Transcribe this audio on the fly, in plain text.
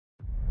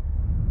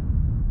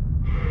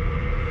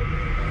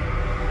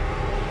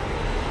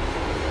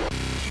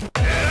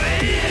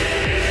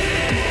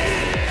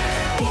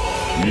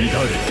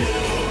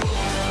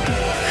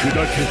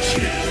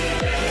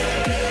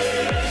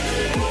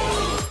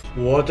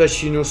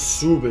Watashi no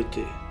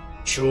subete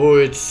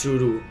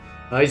choetsuru.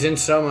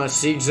 Aizen-sama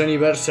 6th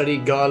anniversary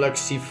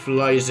Galaxy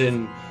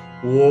Flyzen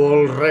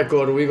world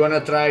record. We're gonna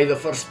try the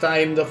first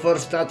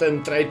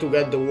attempt, try to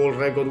get the world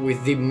record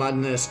with Deep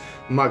Madness,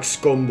 Max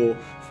Combo,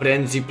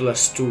 Frenzy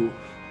 +2,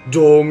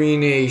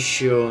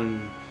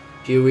 Domination.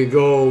 Here we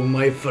go,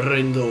 my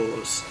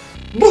friendos.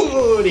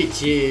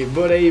 Burichi,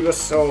 Brave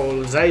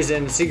Souls,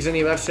 Aizen 6th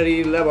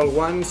anniversary, level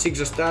 1,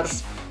 6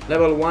 stars,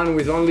 level 1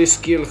 with only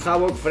skill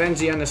Havoc,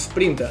 Frenzy and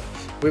Sprinter.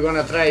 We're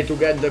gonna try to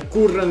get the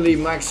currently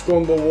max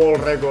combo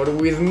world record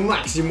with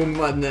maximum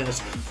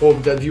madness.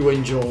 Hope that you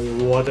enjoy.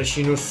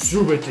 Watashi no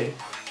subete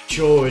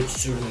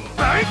choetsuru.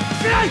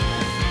 Bankai!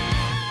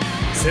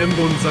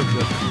 Senbon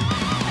Zakura.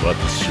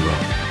 Watashi wa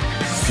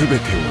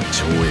subete wo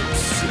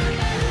choetsuru.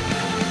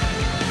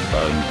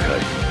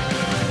 Bankai.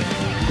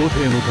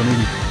 Gote no tame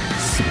ni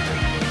subete.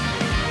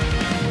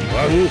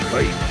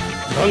 Bankai.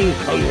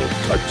 Bankai no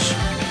touch.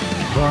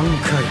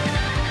 Bankai.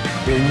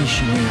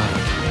 Benishi no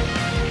yarata.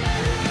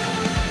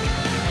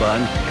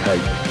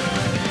 Bankai.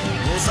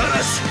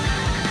 Musarashi.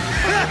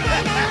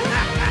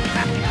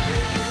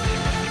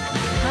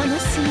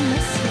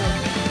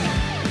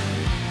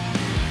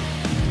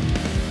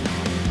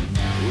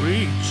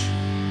 Bleach.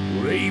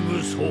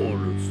 Brave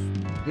Souls.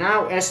 Now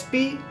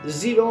SP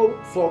 0,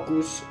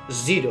 focus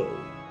 0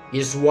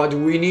 is what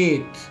we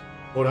need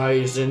for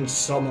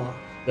Aizen-sama.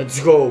 Let's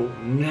go,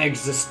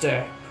 next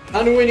step.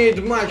 And we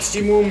need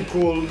maximum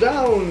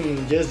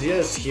cooldown.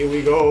 Yes, here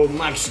we go.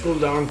 Max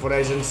cooldown for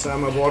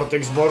Aizen-sama.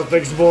 Vortex.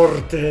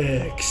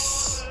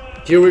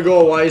 Here we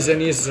go,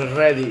 Aizen is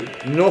ready.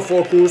 No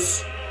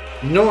focus,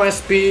 no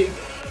SP,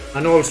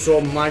 and also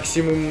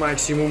maximum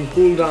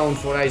cooldown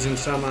for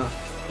Aizen-sama.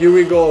 Here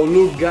we go,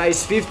 look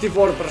guys,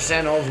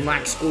 54% of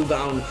max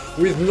cooldown,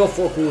 with no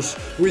focus,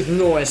 with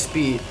no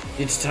SP.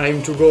 It's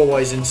time to go,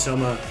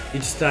 Aizen-sama.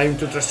 It's time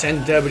to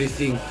transcend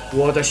everything.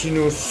 Watashi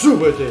no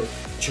subete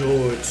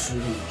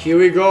choetsuru. Here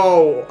we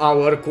go,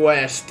 our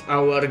quest,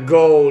 our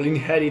goal,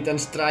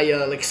 inheritance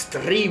trial,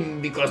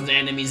 extreme, because the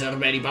enemies are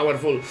very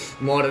powerful.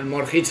 More and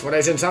more hits for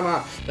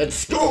Aizen-sama.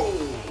 Let's go!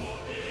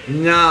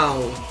 Now,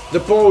 the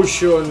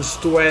potions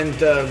to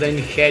enter the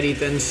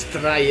inheritance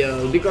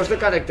trial, because the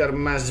character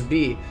must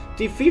be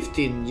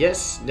T15,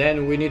 yes,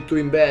 then we need to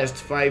invest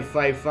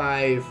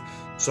 555,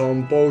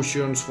 some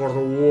potions for the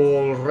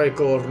world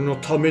record,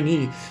 not how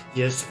many,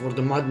 yes, for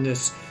the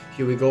madness.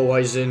 Here we go,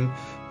 Aizen,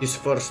 this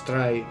first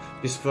try,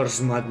 this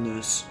first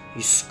madness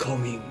is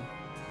coming.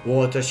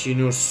 Watashi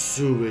no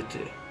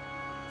subete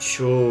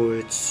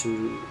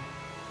choetsuru.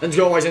 Let's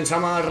go,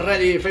 Aizen-sama,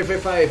 ready,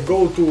 555,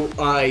 go to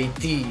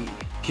IT.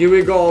 Here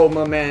we go,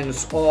 my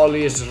mans, all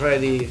is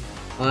ready.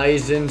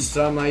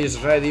 Aizen-sama is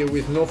ready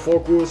with no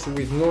focus,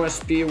 with no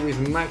SP, with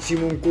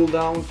maximum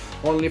cooldown,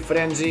 only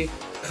frenzy,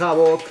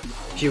 havoc.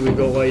 Here we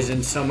go,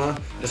 Aizen-sama.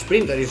 The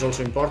sprinter is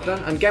also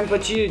important, and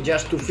Kenpachi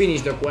just to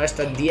finish the quest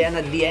at the end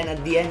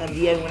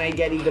when I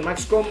get in the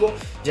max combo,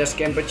 just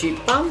Kenpachi,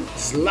 pam,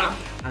 slap,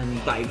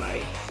 and bye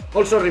bye.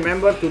 Also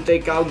remember to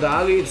take out the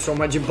ally, it's so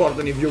much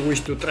important if you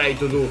wish to try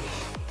to do.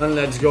 And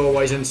let's go,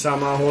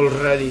 Aizen-sama, all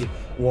ready.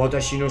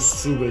 Watashi no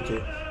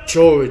subete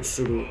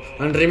choetsuru.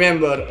 And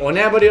remember, on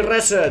every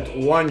reset,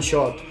 one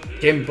shot.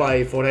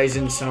 Kenpai for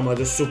Aizen-sama,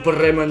 the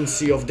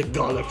supremacy of the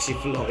Galaxy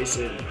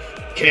Flyzen.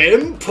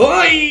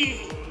 Kenpai!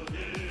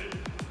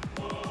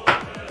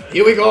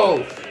 Here we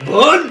go!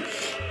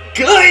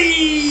 Bankai!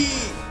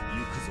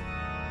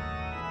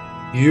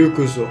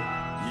 Yukuzo.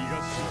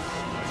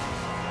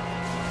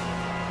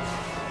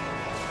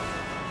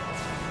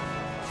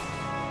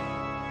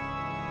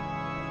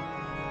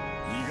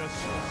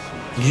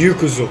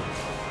 Yukuzo.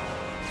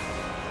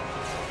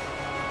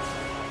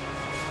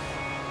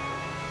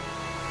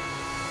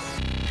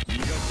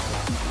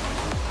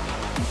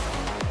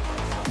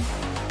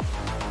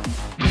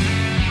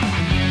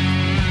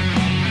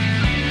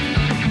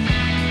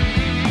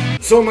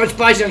 So much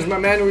patience, my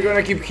man. We're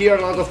gonna keep here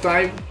a lot of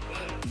time.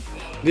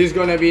 This is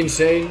gonna be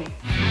insane.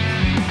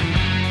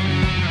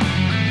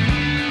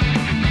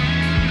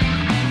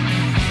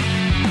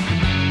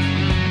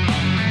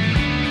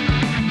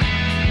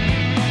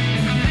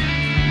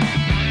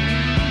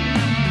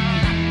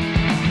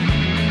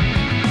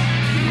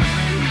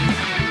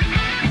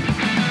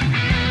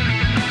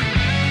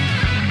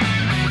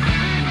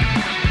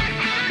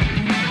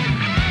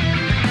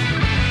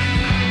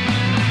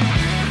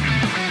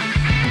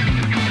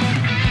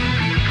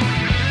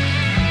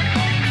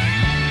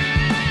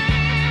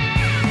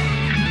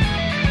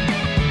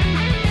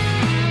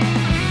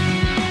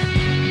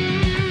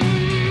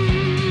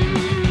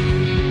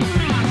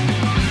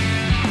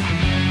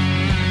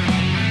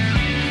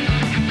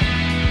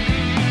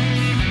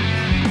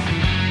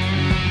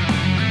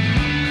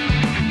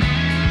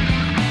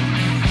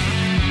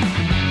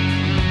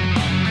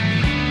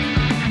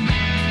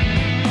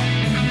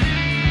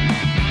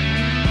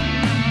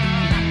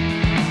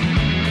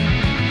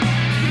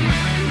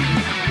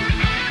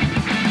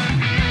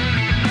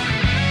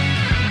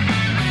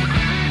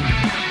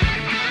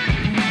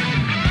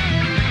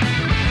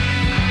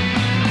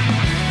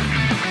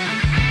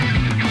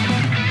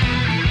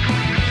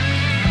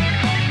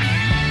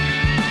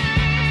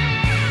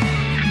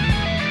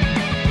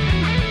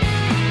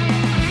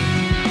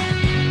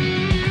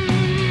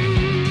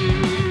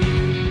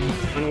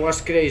 was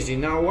crazy.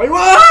 Now I...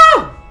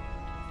 Whoa!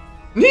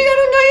 Nigga,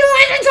 no, you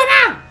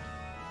Aizen-sama!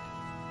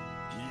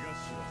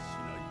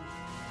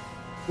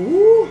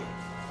 Ooh.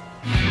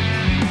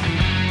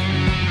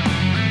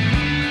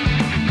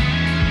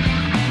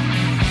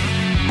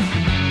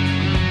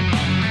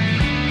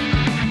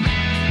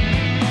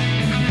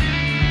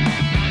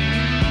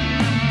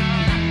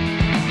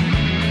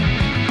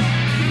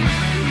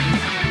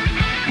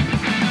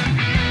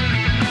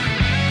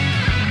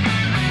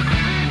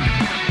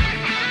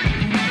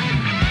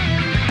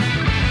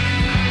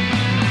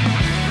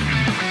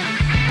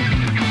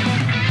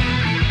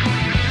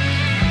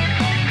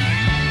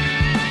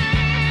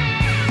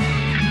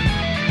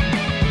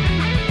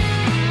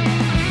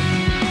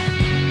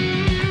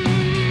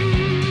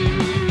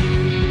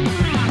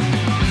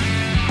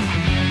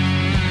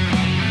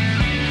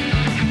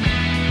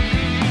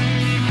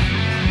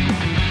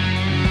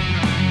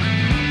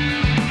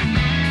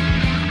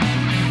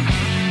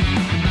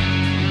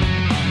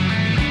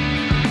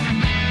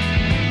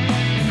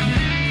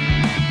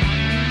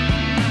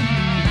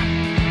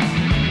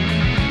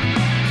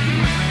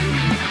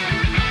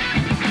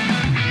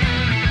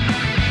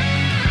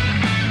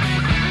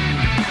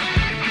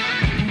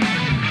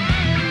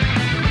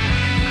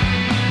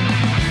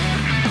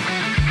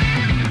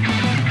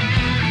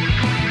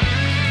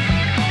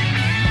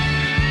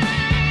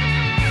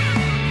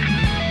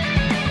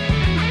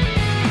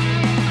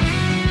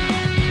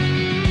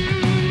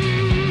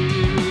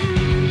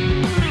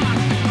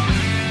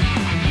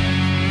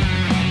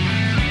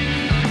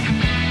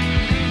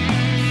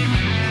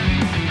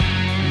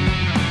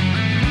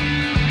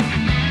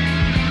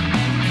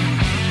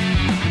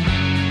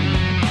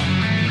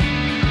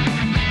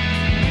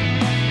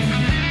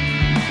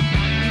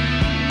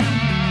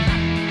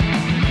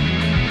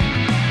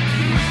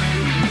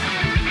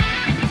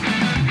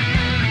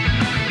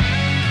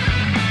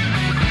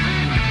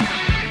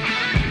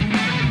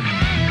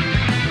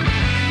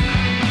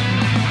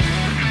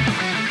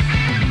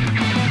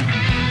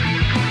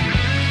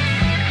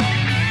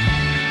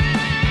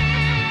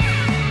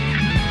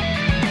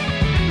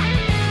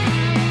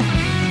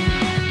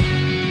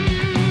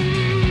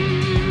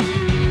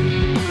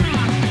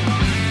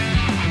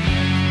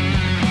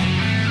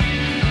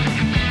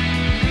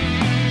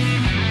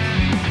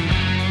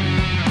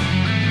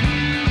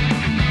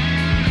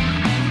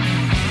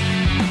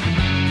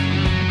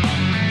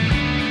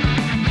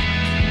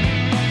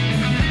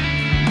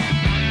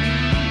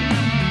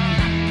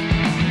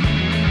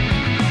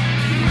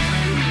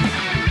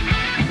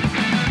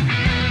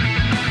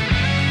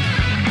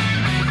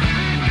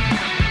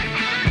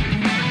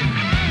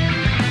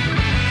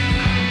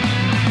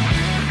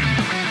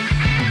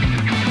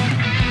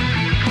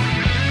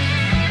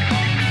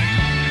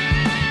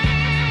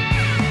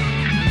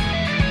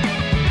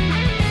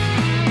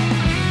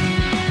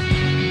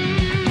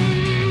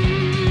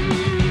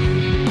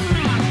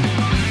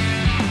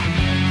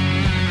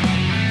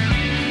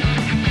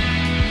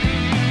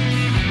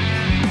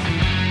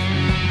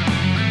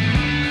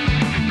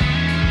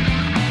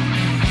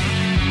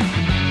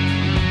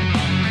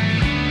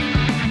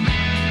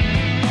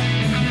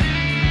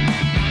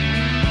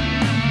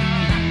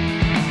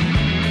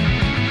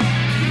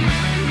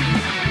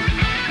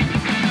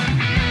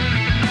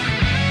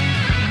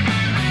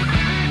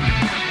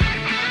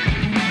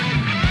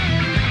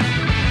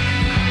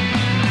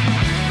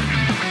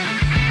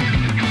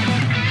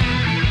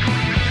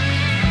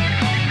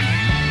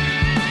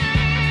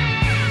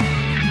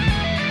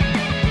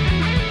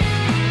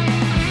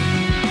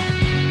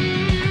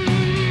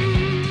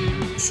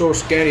 So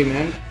scary,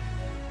 man.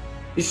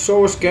 He's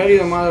so scary,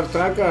 the mother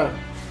trucker.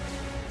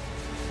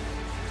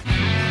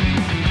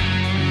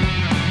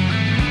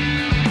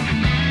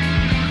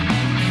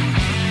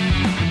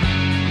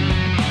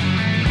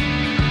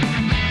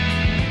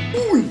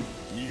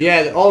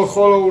 Yeah, all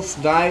hollows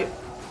die.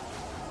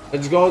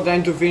 Let's go,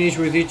 time to finish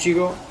with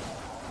Ichigo.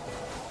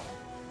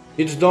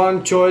 It's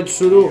done,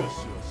 Choetsuru.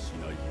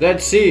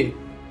 Let's see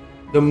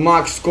the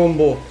max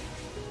combo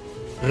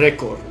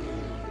record.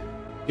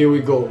 Here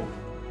we go.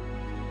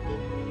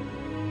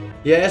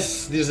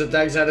 Yes, these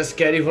attacks are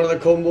scary for the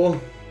combo.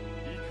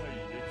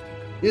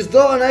 It's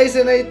done,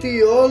 Aizen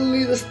 80,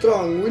 only the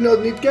strong. We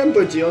don't need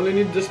Kenpachi, only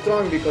need the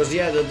strong because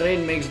yeah, the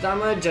drain makes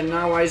damage and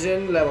now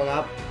Aizen level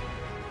up.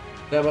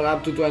 Level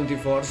up to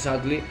 24,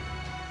 sadly.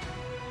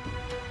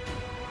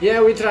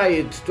 Yeah, we try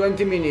it.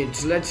 20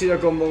 minutes. Let's see the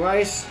combo,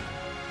 guys.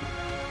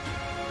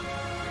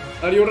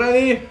 Are you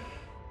ready?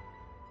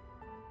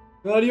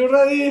 Are you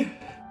ready?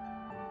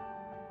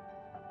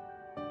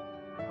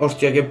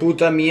 Hostia, que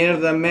puta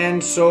mierda, man.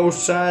 So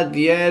sad.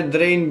 Yeah,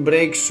 drain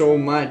breaks so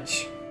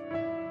much.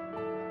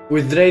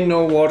 With drain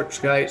no works,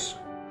 guys.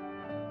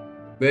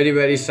 Very,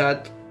 very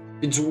sad.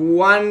 It's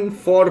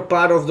 1/4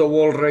 part of the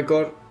world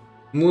record.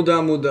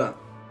 Muda.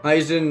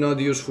 Aizen not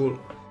useful.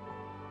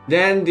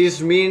 Then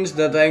this means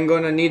that I'm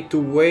gonna need to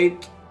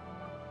wait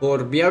for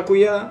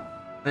Byakuya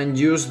and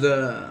use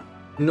the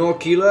no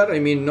killer,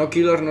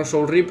 no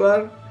soul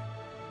reaper,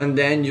 And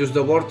then use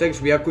the Vortex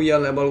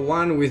Byakuya level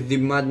 1 with the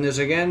madness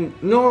again.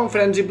 No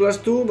frenzy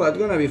 +2, but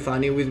gonna be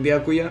funny with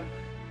Byakuya.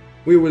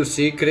 We will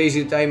see.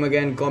 Crazy time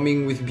again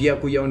coming with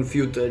Byakuya on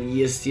future.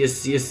 Yes,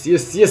 yes, yes,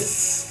 yes,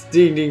 yes.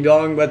 Ding ding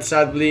dong, but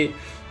sadly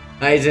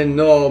Aizen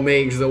no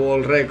makes the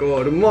world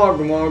record. Mog,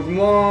 mog,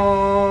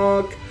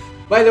 mog.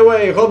 By the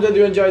way, hope that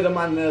you enjoy the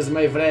madness,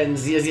 my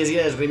friends. Yes, yes,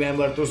 yes.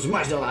 Remember to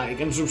smash the like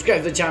and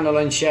subscribe the channel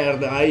and share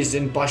the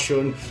Aizen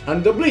Passion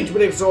and the Bleach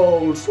Brave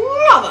Souls.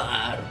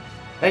 Lover.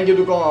 Thank you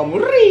to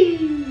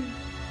come.